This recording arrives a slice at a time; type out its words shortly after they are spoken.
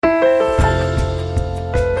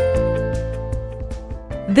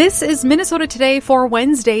This is Minnesota Today for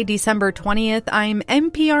Wednesday, December 20th. I'm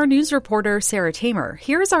NPR News reporter Sarah Tamer.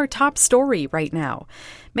 Here's our top story right now.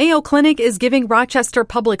 Mayo Clinic is giving Rochester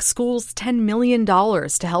Public Schools $10 million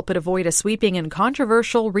to help it avoid a sweeping and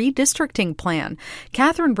controversial redistricting plan.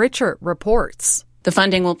 Catherine Richert reports. The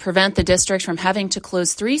funding will prevent the district from having to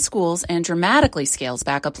close 3 schools and dramatically scales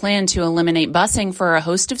back a plan to eliminate busing for a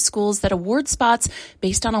host of schools that award spots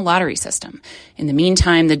based on a lottery system. In the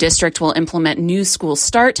meantime, the district will implement new school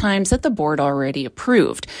start times that the board already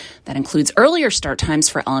approved. That includes earlier start times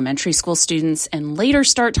for elementary school students and later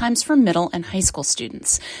start times for middle and high school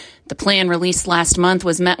students. The plan released last month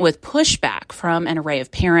was met with pushback from an array of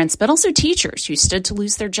parents, but also teachers who stood to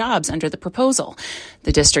lose their jobs under the proposal.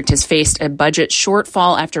 The district has faced a budget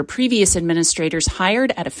shortfall after previous administrators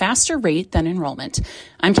hired at a faster rate than enrollment.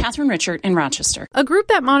 I'm Catherine Richert in Rochester. A group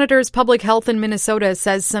that monitors public health in Minnesota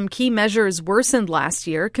says some key measures worsened last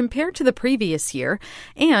year compared to the previous year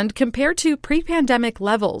and compared to pre-pandemic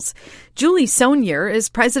levels. Julie Sonier is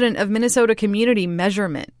president of Minnesota Community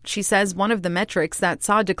Measurement. She says one of the metrics that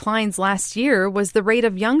saw declines last year was the rate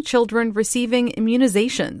of young children receiving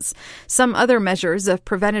immunizations. Some other measures of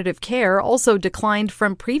preventative care also declined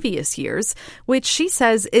from previous years, which she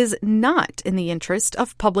says is not in the interest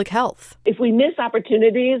of public health. If we miss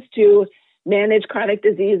opportunities to manage chronic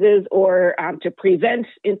diseases or to prevent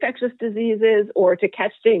infectious diseases or to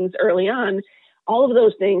catch things early on, all of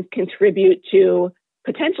those things contribute to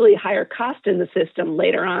potentially higher cost in the system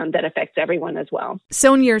later on that affects everyone as well.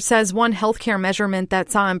 Sonier says one healthcare measurement that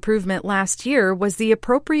saw improvement last year was the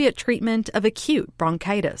appropriate treatment of acute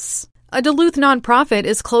bronchitis. A Duluth nonprofit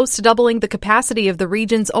is close to doubling the capacity of the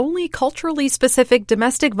region's only culturally specific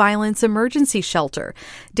domestic violence emergency shelter.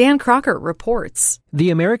 Dan Crocker reports. The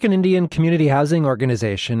American Indian Community Housing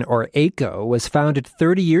Organization, or ACO, was founded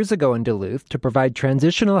 30 years ago in Duluth to provide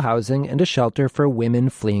transitional housing and a shelter for women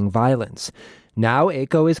fleeing violence. Now,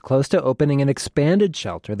 ACO is close to opening an expanded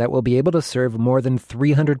shelter that will be able to serve more than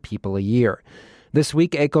 300 people a year. This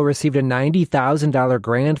week, ACO received a $90,000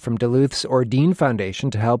 grant from Duluth's Ordine Foundation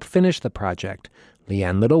to help finish the project.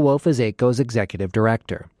 Leanne Little-Wolf is ACO's executive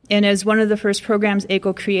director. And as one of the first programs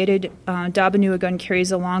ACO created, Dabanuagun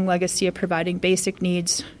carries a long legacy of providing basic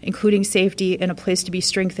needs, including safety and a place to be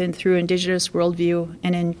strengthened through Indigenous worldview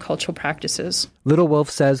and in cultural practices. Little-Wolf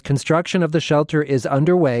says construction of the shelter is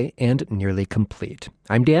underway and nearly complete.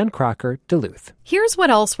 I'm Dan Crocker, Duluth. Here's what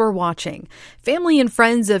else we're watching. Family and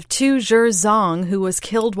friends of Tu Zhe Zong, who was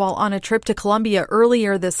killed while on a trip to Colombia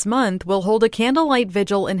earlier this month, will hold a candlelight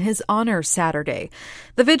vigil in his honor Saturday.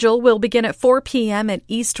 The vigil will begin at 4 p.m. at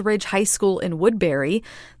East Ridge High School in Woodbury.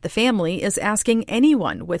 The family is asking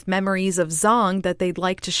anyone with memories of Zong that they'd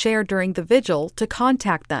like to share during the vigil to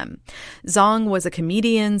contact them. Zong was a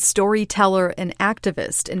comedian, storyteller, and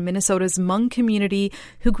activist in Minnesota's Hmong community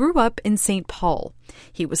who grew up in St. Paul.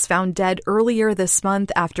 He was found dead earlier this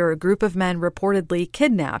month after a group of men reportedly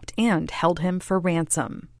kidnapped and held him for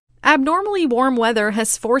ransom. Abnormally warm weather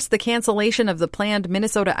has forced the cancellation of the planned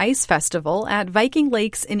Minnesota Ice Festival at Viking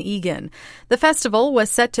Lakes in Eagan. The festival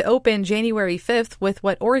was set to open January 5th with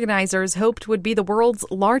what organizers hoped would be the world's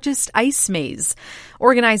largest ice maze.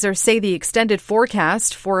 Organizers say the extended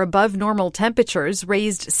forecast for above-normal temperatures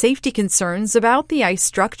raised safety concerns about the ice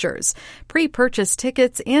structures. Pre-purchased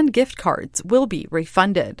tickets and gift cards will be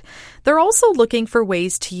refunded. They're also looking for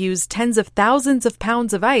ways to use tens of thousands of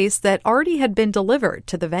pounds of ice that already had been delivered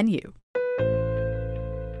to the venue.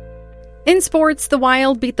 In sports, the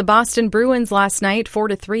Wild beat the Boston Bruins last night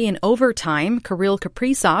 4-3 in overtime. Kirill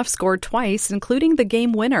Kaprizov scored twice, including the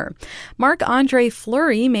game winner. Marc-Andre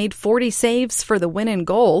Fleury made 40 saves for the win and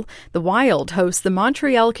goal. The Wild host the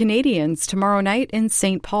Montreal Canadiens tomorrow night in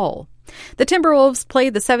St. Paul. The Timberwolves play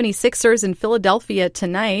the 76ers in Philadelphia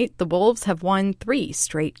tonight. The Wolves have won 3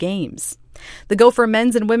 straight games. The Gopher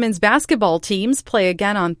men's and women's basketball teams play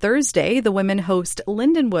again on Thursday. The women host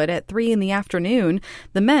Lindenwood at 3 in the afternoon.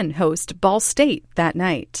 The men host Ball State that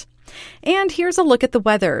night. And here's a look at the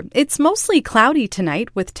weather. It's mostly cloudy tonight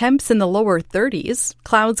with temps in the lower 30s.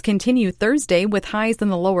 Clouds continue Thursday with highs in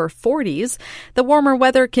the lower 40s. The warmer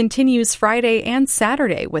weather continues Friday and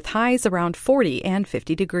Saturday with highs around 40 and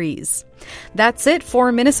 50 degrees. That's it for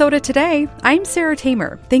Minnesota Today. I'm Sarah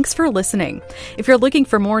Tamer. Thanks for listening. If you're looking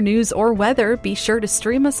for more news or weather, be sure to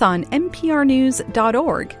stream us on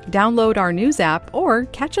nprnews.org, download our news app, or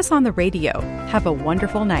catch us on the radio. Have a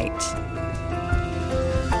wonderful night.